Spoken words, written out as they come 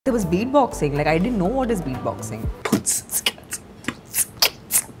There was beatboxing, like I didn't know what is beatboxing.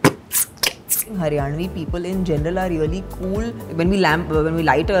 Haryanvi people in general are really cool. When we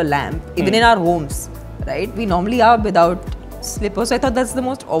light a lamp, even in our homes, right? We normally are without slippers. So I thought that's the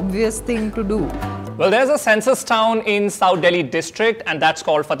most obvious thing to do. Well, there's a census town in South Delhi district, and that's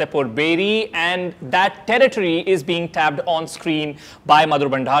called Fatehpur Beri, and that territory is being tapped on screen by Madhur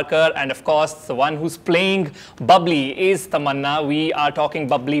Bhandarkar, and of course, the one who's playing Babli is Tamannaah. We are talking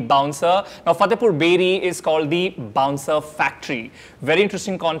Babli Bouncer. Now, Fatehpur Beri is called the Bouncer Factory. Very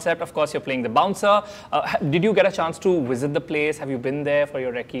interesting concept. Of course, you're playing the bouncer. Did you get a chance to visit the place? Have you been there for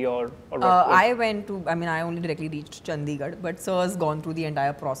your recce or what? I only directly reached Chandigarh, but Sir has gone through the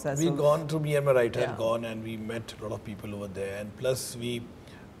entire process. We've gone through, me and my writer had gone, and we met a lot of people over there, and plus we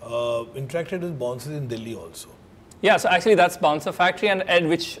interacted with bouncers in Delhi also. Yeah, so actually that's Bouncer Factory, and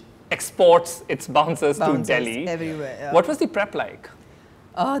which exports its bouncers to Delhi. Everywhere. Yeah. What was the prep like?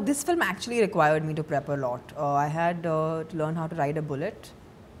 This film actually required me to prep a lot. I had to learn how to ride a bullet,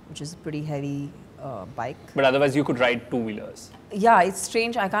 which is a pretty heavy bike. But otherwise you could ride two-wheelers. Yeah, it's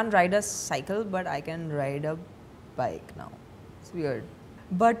strange. I can't ride a cycle, but I can ride a bike now. It's weird.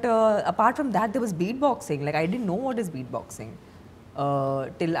 But apart from that, there was beatboxing. Like I didn't know what is beatboxing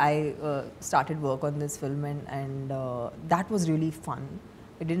till I started work on this film, and that was really fun.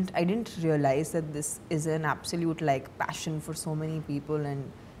 I didn't realize that this is an absolute like passion for so many people, and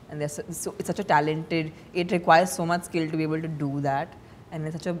it's such a talented. It requires so much skill to be able to do that, and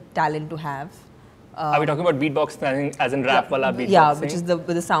it's such a talent to have. Are we talking about beatboxing as in rap wala beatboxing? Yeah, which is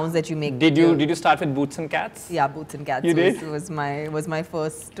the sounds that you make. Did you start with Boots and Cats? Yeah, Boots and Cats. You did? was my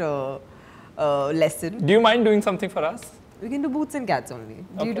first lesson. Do you mind doing something for us? We can do Boots and Cats only.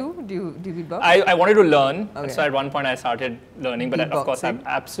 Okay. Do you beatbox? I wanted to learn, Okay. so at one point I started learning, but of course I Beatboxing?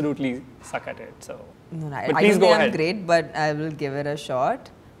 absolutely suck at it. So, No, but I please don't go think ahead. I'm great, but I will give it a shot.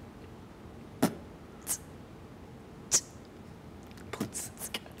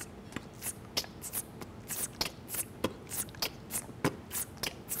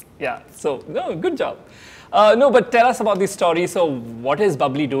 Yeah, so no, good job. No, but tell us about the story. So, what is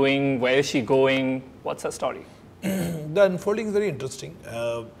Babli doing? Where is she going? What's her story? The unfolding is very interesting.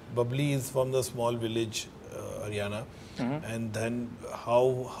 Babli is from the small village, Haryana, and then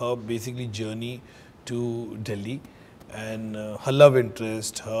how her basically journey to Delhi, and her love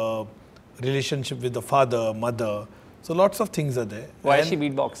interest, her relationship with the father, mother. So lots of things are there. Why and is she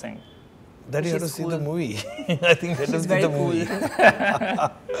beatboxing? that you have to She's see cool. the movie. I think that is very the cool. movie.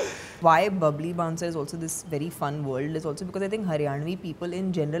 Why Babli Bouncer is also this very fun world is also because I think Haryanvi people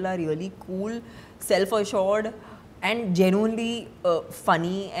in general are really cool, self-assured, and genuinely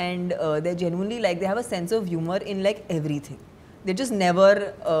funny, and they're genuinely like they have a sense of humor in like everything. They just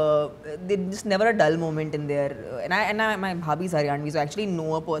never a dull moment in their. My bhabhi is Haryanvi, so I actually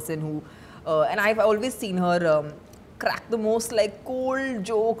know a person who, and I've always seen her. Crack the most like cold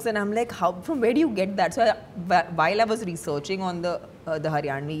jokes, and I'm like, from where do you get that? So while I was researching on the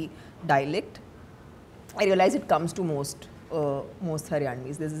Haryanvi dialect, I realized it comes to most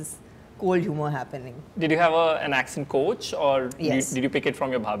Haryanvis. There's this cold humor happening. Did you have an accent coach, or Yes. did you pick it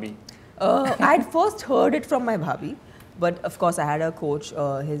from your bhabhi? I had first heard it from my bhabhi, but of course I had a coach.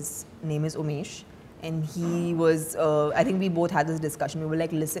 His name is Umesh. And he was, I think we both had this discussion. We were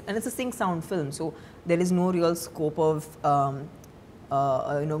like, listen, and it's a sync sound film, so there is no real scope of,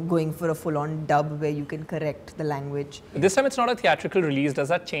 going for a full-on dub where you can correct the language. This time it's not a theatrical release. Does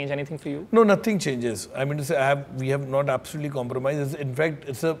that change anything for you? No, nothing changes. I mean to say, we have not absolutely compromised. In fact,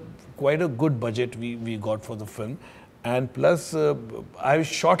 it's quite a good budget we got for the film. And plus, I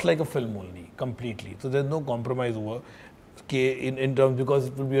shot like a film only, completely. So there's no compromise over in terms, because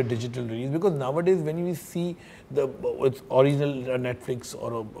it will be a digital release. Because nowadays, when we see it's original Netflix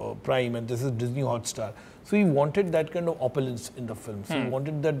or Prime, and this is Disney Hotstar, so we wanted that kind of opulence in the film. So we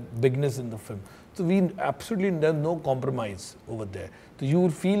wanted that bigness in the film. So there's no compromise over there. So you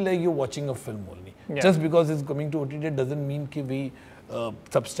would feel like you're watching a film only. Yeah. Just because it's coming to OTT doesn't mean that we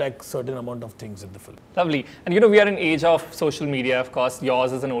subtract certain amount of things in the film. Lovely. And we are in age of social media, of course.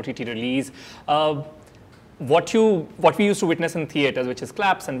 Yours is an OTT release. What we used to witness in theaters, which is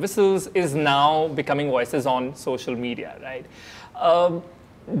claps and whistles, is now becoming voices on social media, right?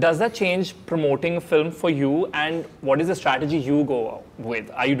 Does that change promoting a film for you, and what is the strategy you go with?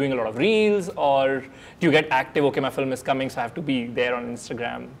 Are you doing a lot of reels, or do you get active, okay, my film is coming, so I have to be there on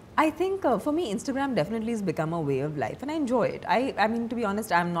Instagram? I think for me, Instagram definitely has become a way of life, and I enjoy it. I mean, to be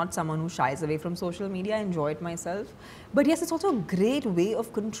honest, I'm not someone who shies away from social media. I enjoy it myself. But yes, it's also a great way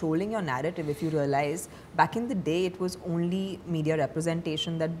of controlling your narrative. If you realize, back in the day, it was only media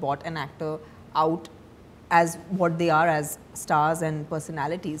representation that bought an actor out as what they are as stars and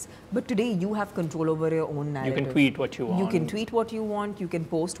personalities. But today you have control over your own narrative. You can tweet what you want. You can tweet what you want, you can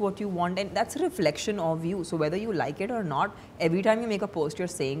post what you want, and that's a reflection of you. So whether you like it or not, every time you make a post, you're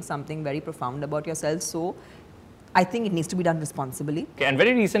saying something very profound about yourself. So I think it needs to be done responsibly. Okay, and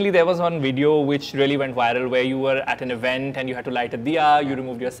very recently there was one video which really went viral where you were at an event and you had to light a diya, you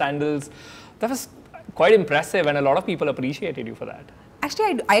removed your sandals. That was quite impressive and a lot of people appreciated you for that.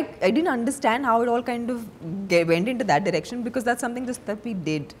 Actually, I didn't understand how it all kind of went into that direction, because that's something just that we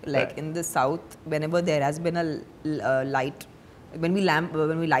did. Like Right. in the south, whenever there has been a light, when we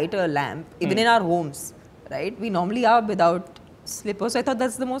light a lamp, even in our homes, right, we normally are without slippers. So I thought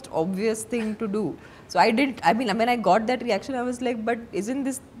that's the most obvious thing to do. So I mean, when I got that reaction, I was like, but isn't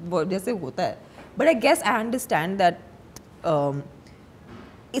this jaise hota hai? But I guess I understand that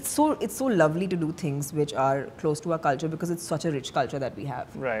it's so lovely to do things which are close to our culture, because it's such a rich culture that we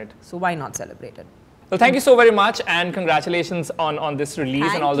have. Right. So why not celebrate it? Well, thank you so very much and congratulations on this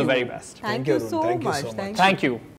release and all the very best. Thank you, you Arun. so Thank you much. so much. Thank you.